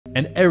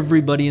and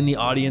everybody in the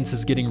audience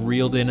is getting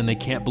reeled in and they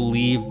can't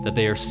believe that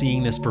they are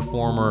seeing this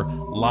performer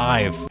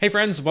live. Hey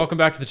friends, welcome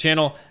back to the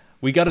channel.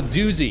 We got a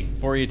doozy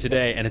for you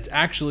today, and it's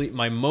actually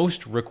my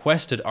most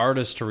requested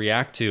artist to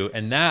react to,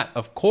 and that,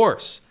 of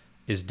course,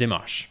 is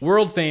Dimash.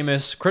 World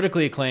famous,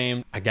 critically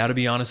acclaimed. I gotta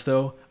be honest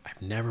though,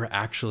 I've never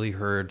actually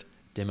heard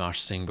Dimash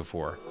sing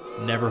before.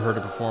 Never heard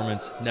a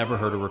performance, never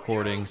heard a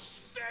recording.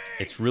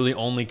 It's really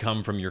only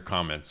come from your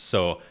comments.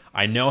 So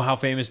I know how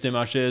famous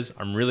Dimash is.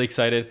 I'm really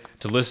excited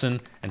to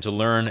listen and to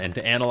learn and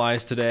to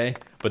analyze today,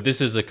 but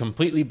this is a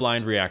completely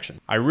blind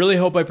reaction. I really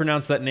hope I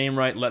pronounced that name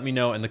right. Let me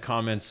know in the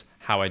comments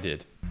how I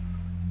did.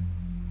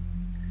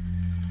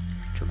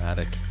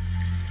 Dramatic.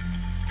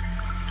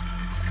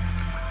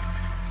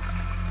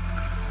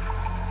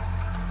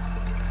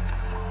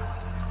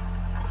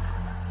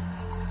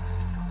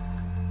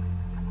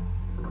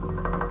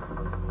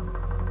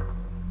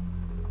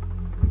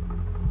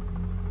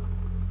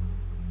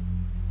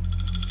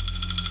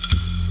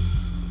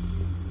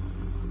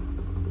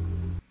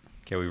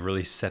 Okay, we've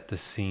really set the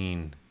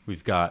scene.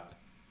 We've got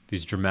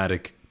these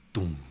dramatic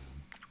doom,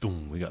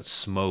 doom. We got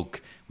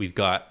smoke. We've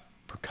got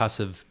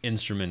percussive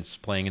instruments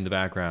playing in the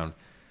background.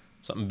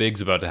 Something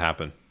big's about to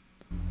happen.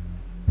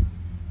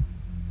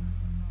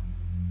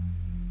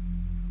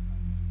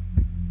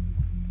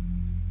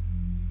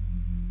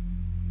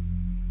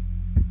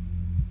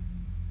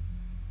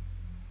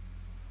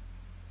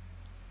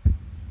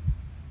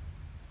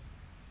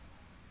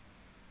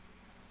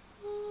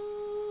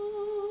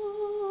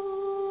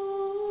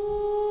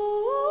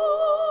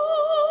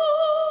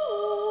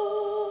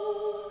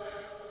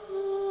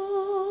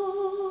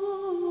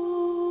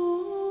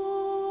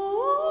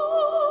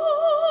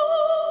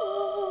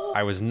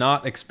 I was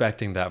not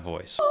expecting that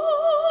voice.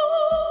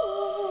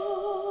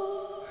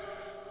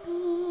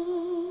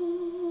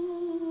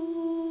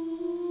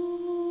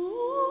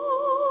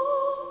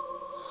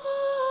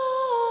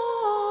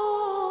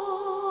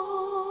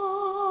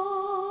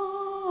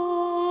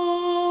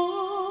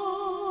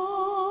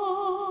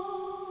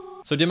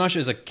 So Dimash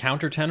is a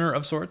countertenor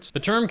of sorts. The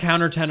term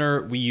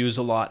countertenor we use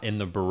a lot in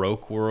the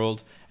Baroque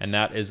world, and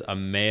that is a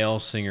male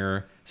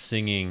singer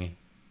singing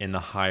in the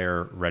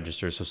higher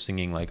register, so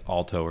singing like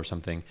alto or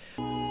something.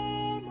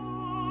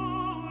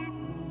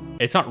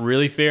 It's not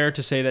really fair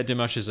to say that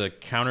Dimash is a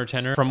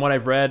countertenor. From what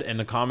I've read in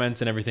the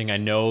comments and everything, I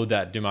know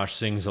that Dimash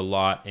sings a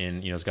lot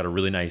in, he's got a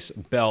really nice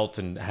belt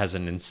and has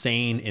an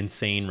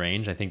insane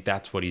range. I think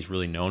that's what he's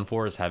really known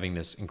for, is having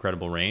this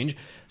incredible range.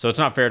 So it's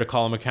not fair to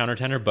call him a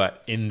countertenor,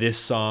 but in this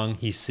song,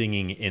 he's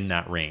singing in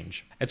that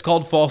range. It's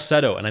called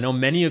falsetto, and I know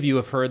many of you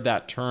have heard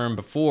that term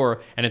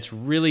before, and it's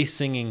really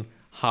singing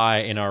high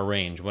in our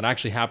range. What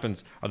actually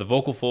happens are the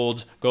vocal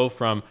folds go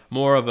from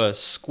more of a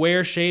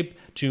square shape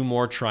to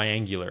more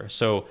triangular.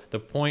 So the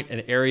point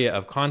and area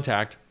of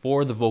contact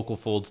for the vocal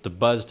folds to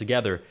buzz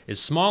together is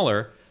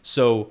smaller,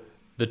 so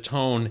the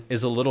tone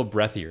is a little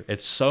breathier.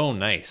 It's so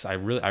nice. I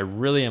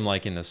really am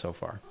liking this so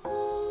far.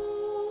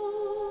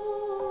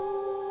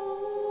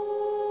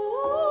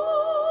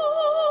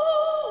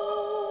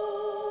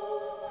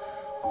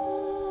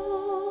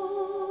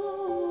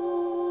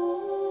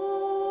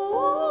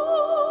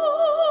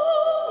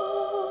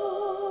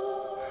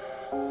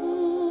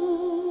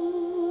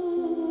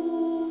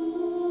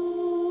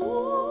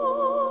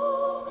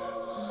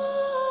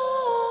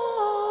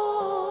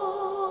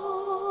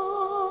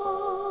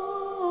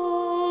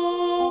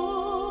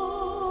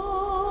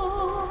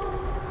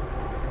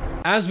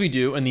 As we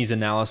do in these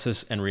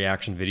analysis and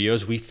reaction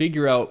videos, we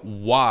figure out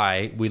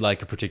why we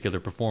like a particular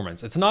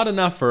performance. It's not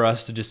enough for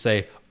us to just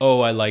say,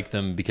 oh, I like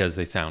them because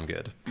they sound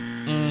good.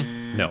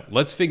 No,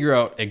 let's figure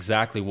out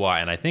exactly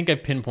why. And I think I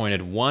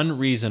pinpointed one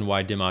reason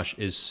why Dimash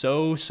is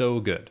so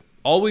good.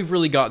 All we've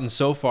really gotten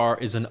so far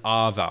is an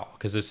ah vowel,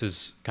 because this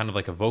is kind of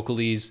like a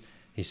vocalese.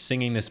 He's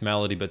singing this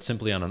melody, but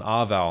simply on an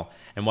ah vowel.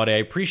 And what I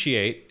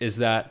appreciate is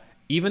that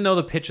even though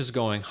the pitch is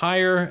going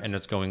higher and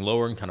it's going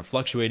lower and kind of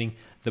fluctuating,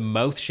 the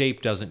mouth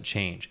shape doesn't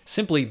change,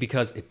 simply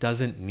because it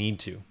doesn't need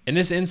to. In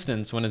this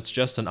instance, when it's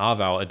just an ah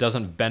vowel, it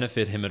doesn't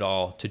benefit him at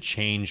all to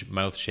change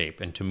mouth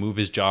shape and to move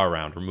his jaw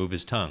around or move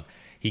his tongue.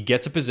 He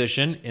gets a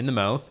position in the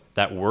mouth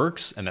that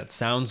works and that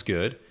sounds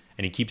good,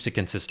 and he keeps it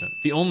consistent.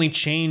 The only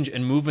change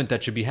and movement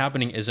that should be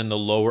happening is in the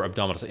lower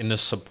abdominals, in the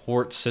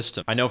support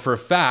system. I know for a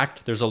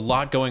fact there's a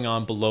lot going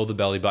on below the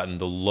belly button,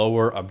 the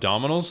lower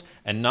abdominals,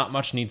 and not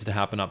much needs to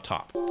happen up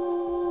top.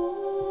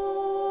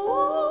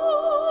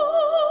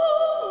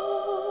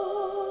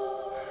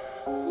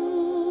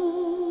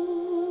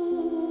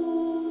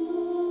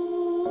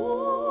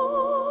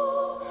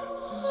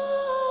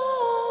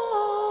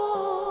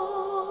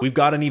 We've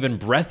got an even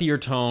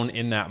breathier tone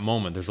in that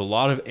moment. There's a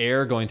lot of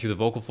air going through the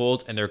vocal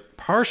folds, and they're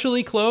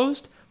partially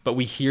closed, but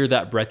we hear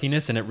that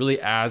breathiness, and it really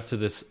adds to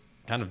this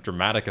kind of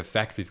dramatic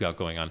effect we've got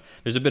going on.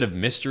 There's a bit of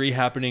mystery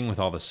happening with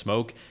all the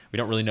smoke. We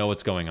don't really know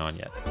what's going on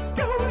yet.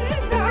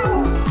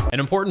 An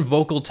important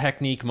vocal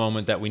technique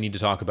moment that we need to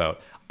talk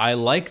about. I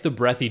like the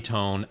breathy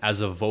tone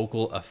as a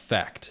vocal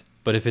effect.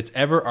 But if it's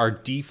ever our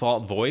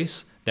default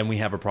voice, then we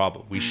have a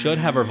problem. We should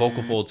have our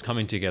vocal folds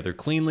coming together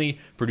cleanly,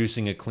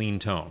 producing a clean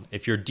tone.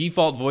 If your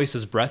default voice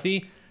is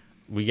breathy,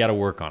 we got to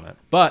work on it.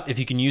 But if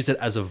you can use it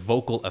as a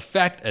vocal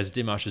effect, as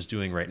Dimash is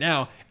doing right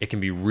now, it can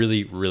be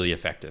really, really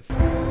effective.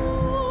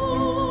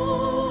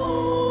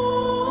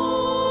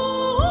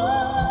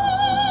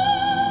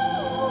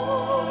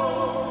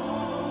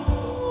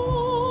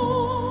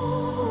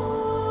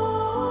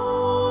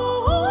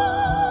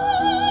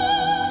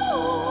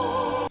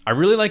 I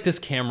really like this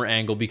camera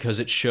angle because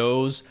it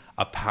shows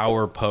a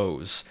power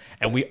pose,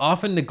 and we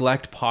often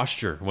neglect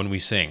posture when we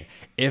sing.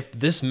 If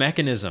this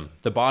mechanism,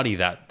 the body,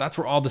 that's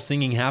where all the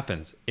singing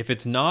happens. If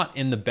it's not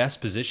in the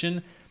best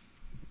position,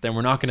 then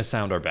we're not going to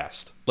sound our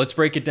best. Let's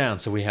break it down.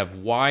 So we have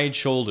wide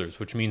shoulders,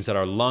 which means that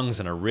our lungs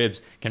and our ribs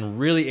can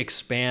really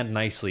expand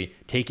nicely,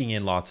 taking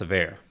in lots of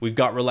air. We've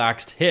got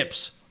relaxed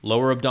hips.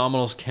 Lower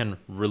abdominals can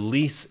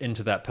release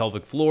into that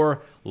pelvic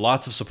floor.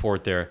 Lots of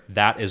support there.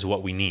 That is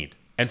what we need.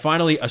 And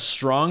finally, a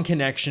strong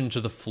connection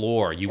to the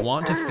floor. You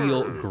want to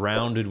feel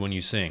grounded when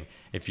you sing.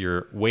 If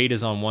your weight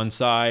is on one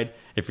side,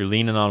 if you're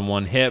leaning on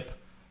one hip,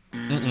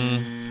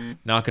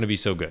 not going to be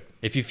so good.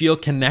 If you feel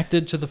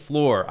connected to the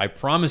floor, I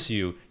promise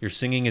you, your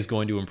singing is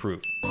going to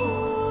improve.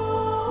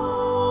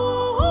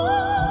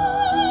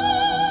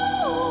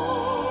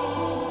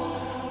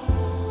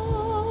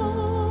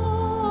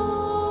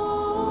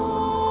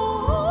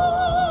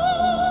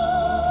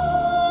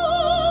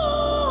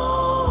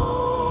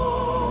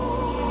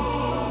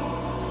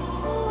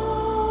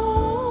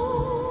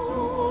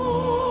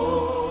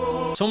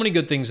 So many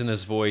good things in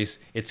this voice.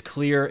 It's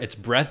clear, it's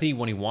breathy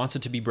when he wants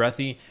it to be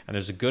breathy, and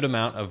there's a good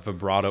amount of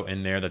vibrato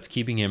in there that's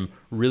keeping him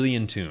really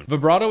in tune.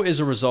 Vibrato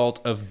is a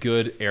result of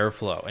good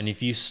airflow, and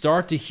if you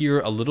start to hear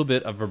a little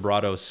bit of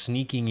vibrato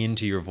sneaking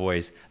into your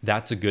voice,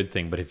 that's a good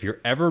thing. But if you're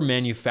ever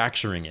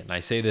manufacturing it, and I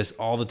say this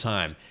all the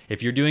time,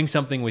 if you're doing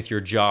something with your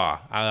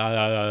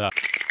jaw,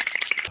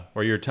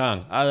 or your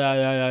tongue,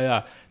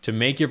 to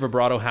make your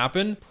vibrato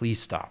happen, please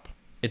stop.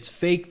 It's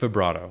fake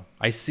vibrato.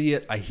 I see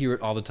it, I hear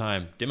it all the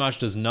time. Dimash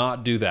does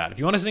not do that. If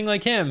you want to sing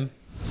like him,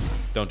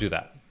 don't do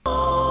that.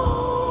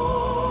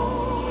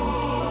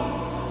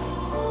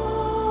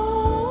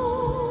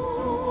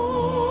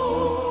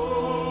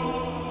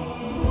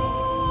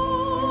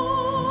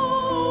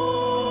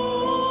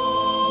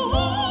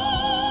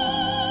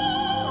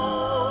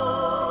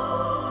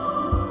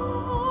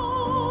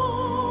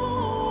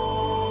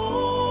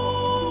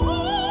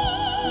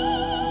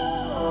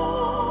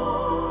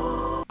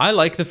 I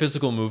like the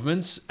physical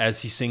movements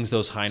as he sings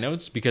those high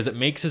notes because it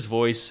makes his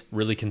voice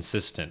really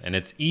consistent, and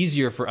it's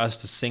easier for us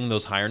to sing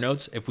those higher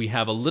notes if we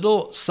have a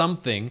little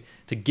something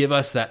to give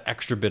us that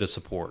extra bit of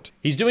support.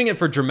 He's doing it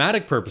for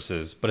dramatic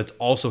purposes, but it's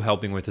also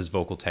helping with his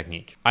vocal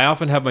technique. I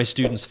often have my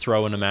students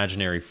throw an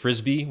imaginary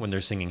frisbee when they're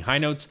singing high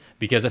notes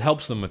because it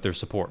helps them with their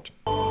support.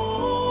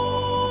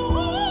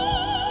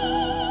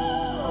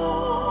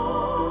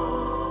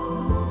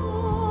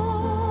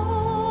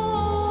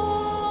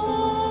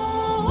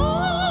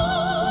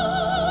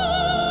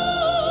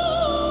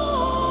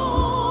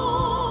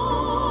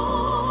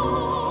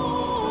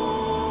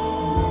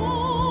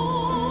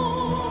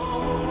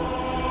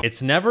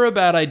 It's never a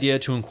bad idea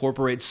to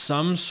incorporate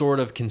some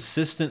sort of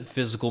consistent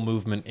physical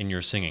movement in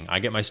your singing. I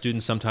get my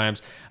students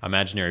sometimes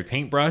imaginary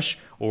paintbrush,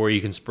 or you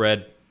can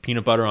spread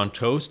peanut butter on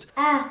toast.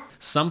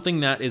 Something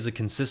that is a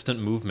consistent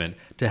movement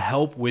to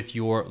help with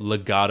your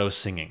legato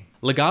singing.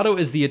 Legato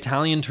is the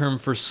Italian term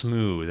for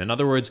smooth. In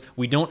other words,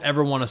 we don't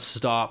ever want to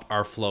stop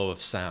our flow of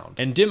sound.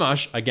 And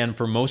Dimash, again,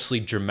 for mostly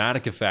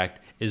dramatic effect,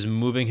 is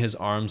moving his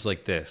arms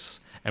like this.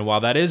 And while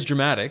that is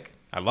dramatic,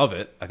 I love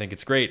it. I think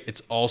it's great.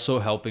 It's also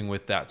helping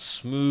with that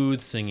smooth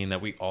singing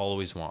that we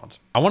always want.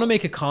 I want to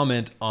make a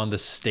comment on the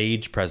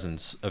stage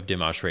presence of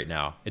Dimash right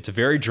now. It's a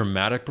very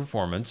dramatic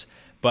performance,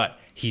 but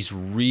he's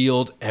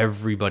reeled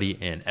everybody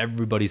in.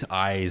 Everybody's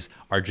eyes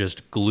are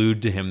just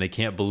glued to him. They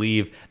can't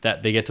believe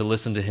that they get to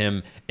listen to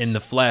him in the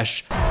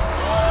flesh.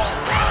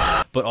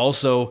 But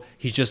also,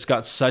 he's just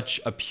got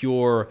such a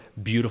pure,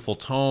 beautiful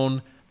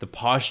tone. The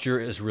posture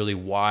is really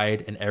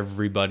wide and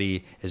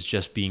everybody is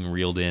just being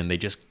reeled in. They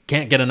just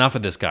can't get enough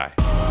of this guy.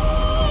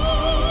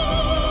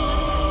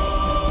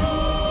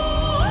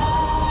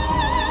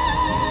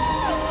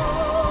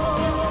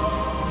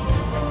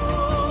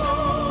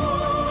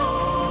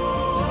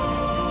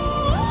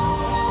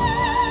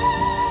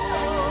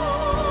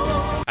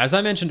 As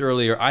I mentioned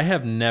earlier, I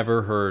have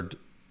never heard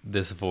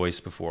this voice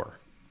before,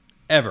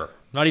 ever,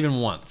 not even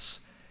once.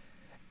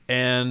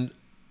 And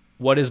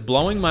what is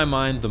blowing my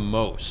mind the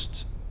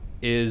most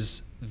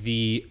is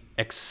the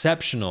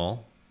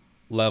exceptional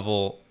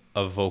level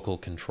of vocal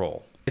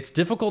control. It's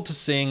difficult to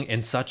sing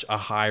in such a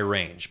high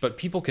range, but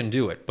people can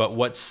do it. But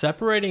what's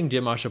separating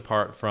Dimash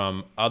apart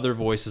from other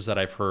voices that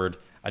I've heard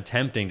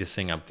attempting to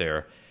sing up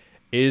there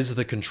is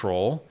the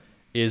control,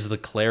 is the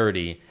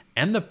clarity,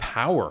 and the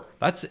power.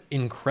 That's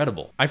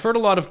incredible. I've heard a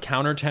lot of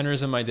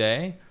countertenors in my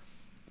day,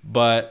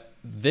 but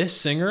this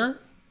singer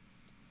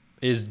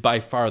is by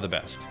far the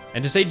best.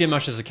 And to say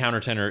Dimash is a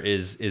countertenor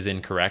is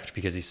incorrect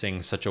because he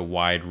sings such a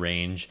wide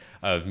range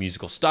of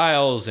musical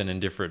styles and in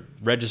different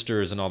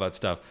registers and all that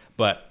stuff.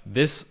 But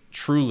this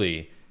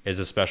truly is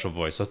a special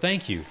voice. So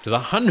thank you to the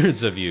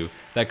hundreds of you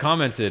that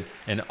commented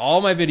in all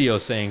my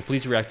videos saying,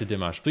 please react to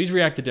Dimash, please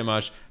react to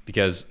Dimash,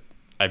 because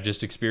I've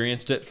just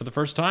experienced it for the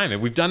first time.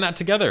 And we've done that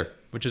together,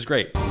 which is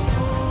great.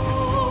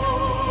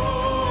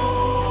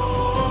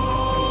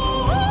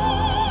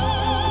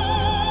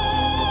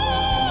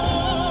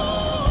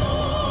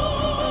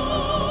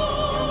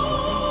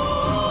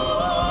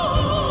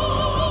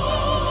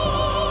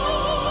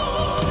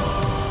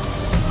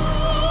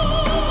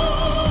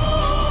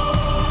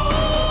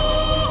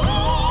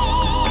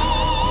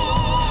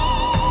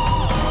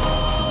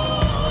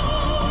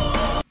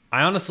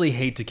 I honestly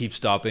hate to keep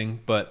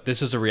stopping, but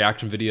this is a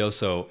reaction video,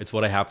 so it's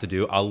what I have to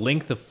do. I'll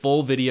link the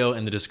full video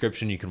in the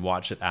description. You can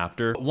watch it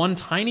after. One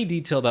tiny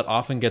detail that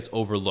often gets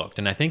overlooked,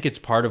 and I think it's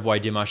part of why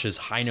Dimash's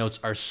high notes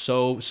are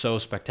so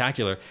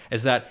spectacular,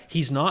 is that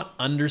he's not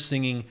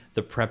undersinging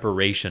the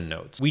preparation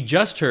notes. We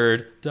just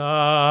heard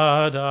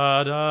da,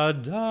 da, da,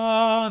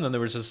 da, and then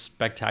there was this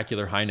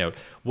spectacular high note.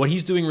 What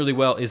he's doing really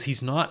well is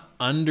he's not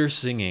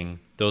undersinging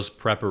those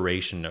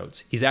preparation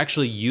notes. He's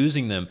actually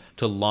using them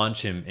to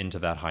launch him into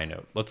that high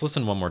note. Let's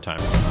listen one more time.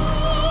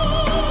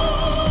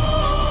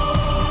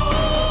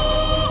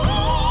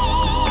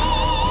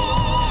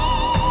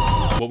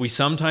 What we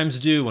sometimes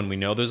do when we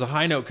know there's a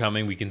high note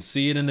coming, we can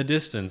see it in the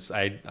distance,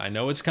 I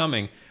know it's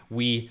coming,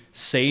 we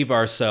save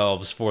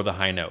ourselves for the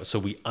high note. So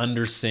we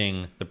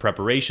undersing the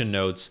preparation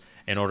notes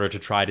in order to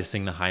try to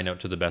sing the high note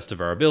to the best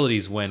of our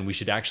abilities, when we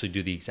should actually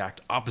do the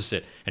exact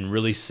opposite and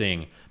really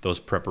sing those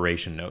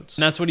preparation notes.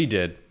 And that's what he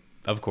did,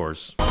 of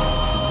course.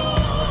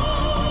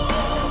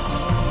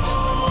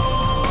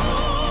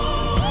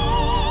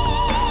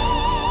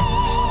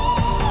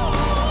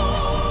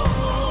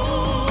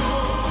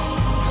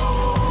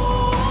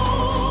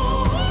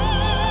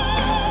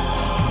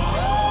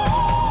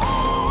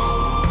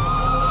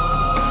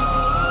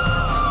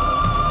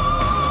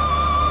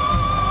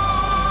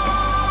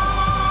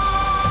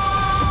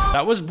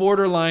 That was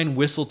borderline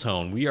whistle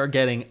tone. We are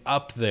getting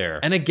up there.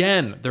 And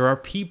again, there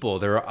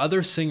are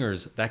other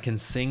singers that can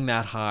sing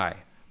that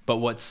high. But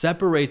what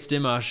separates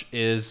Dimash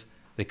is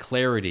the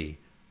clarity,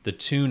 the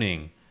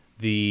tuning,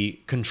 the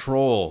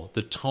control,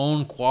 the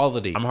tone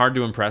quality. I'm hard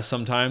to impress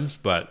sometimes,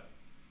 but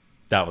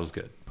that was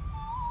good.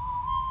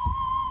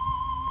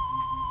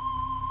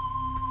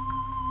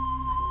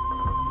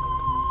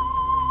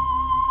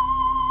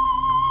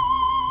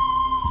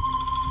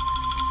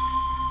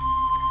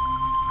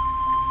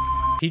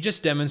 He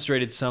just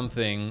demonstrated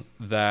something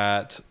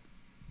that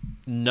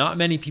not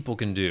many people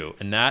can do,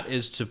 and that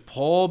is to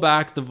pull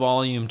back the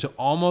volume to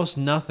almost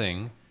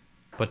nothing,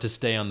 but to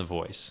stay on the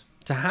voice.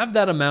 To have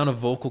that amount of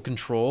vocal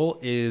control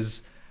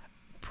is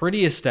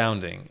pretty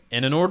astounding,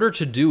 and in order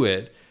to do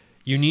it,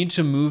 you need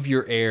to move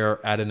your air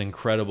at an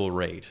incredible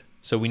rate.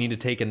 So we need to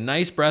take a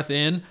nice breath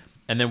in,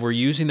 and then we're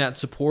using that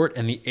support,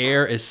 and the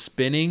air is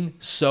spinning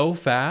so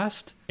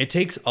fast. It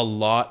takes a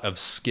lot of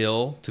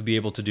skill to be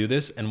able to do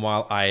this, and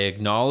while I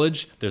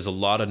acknowledge there's a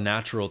lot of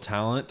natural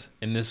talent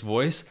in this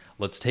voice,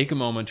 let's take a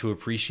moment to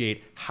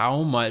appreciate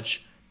how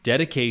much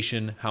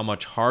dedication, how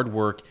much hard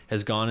work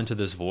has gone into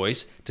this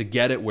voice to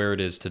get it where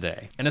it is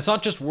today. And it's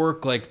not just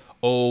work like,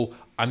 oh,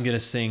 I'm gonna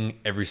sing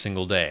every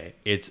single day.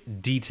 It's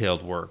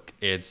detailed work,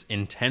 it's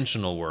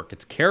intentional work,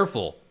 it's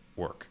careful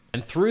work.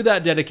 And through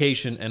that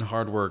dedication and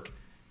hard work,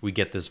 we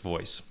get this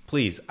voice.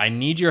 Please, I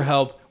need your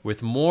help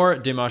with more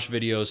Dimash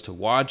videos to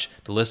watch,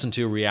 to listen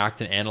to, react,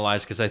 and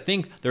analyze, because I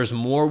think there's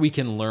more we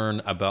can learn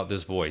about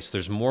this voice.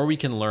 There's more we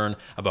can learn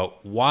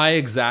about why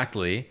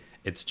exactly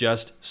it's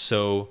just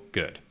so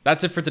good.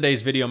 That's it for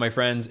today's video, my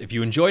friends. If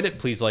you enjoyed it,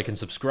 please like and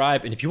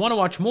subscribe. And if you want to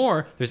watch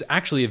more, there's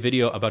actually a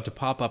video about to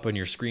pop up on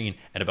your screen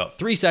in about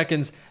 3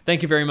 seconds.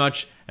 Thank you very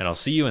much, and I'll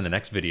see you in the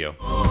next video.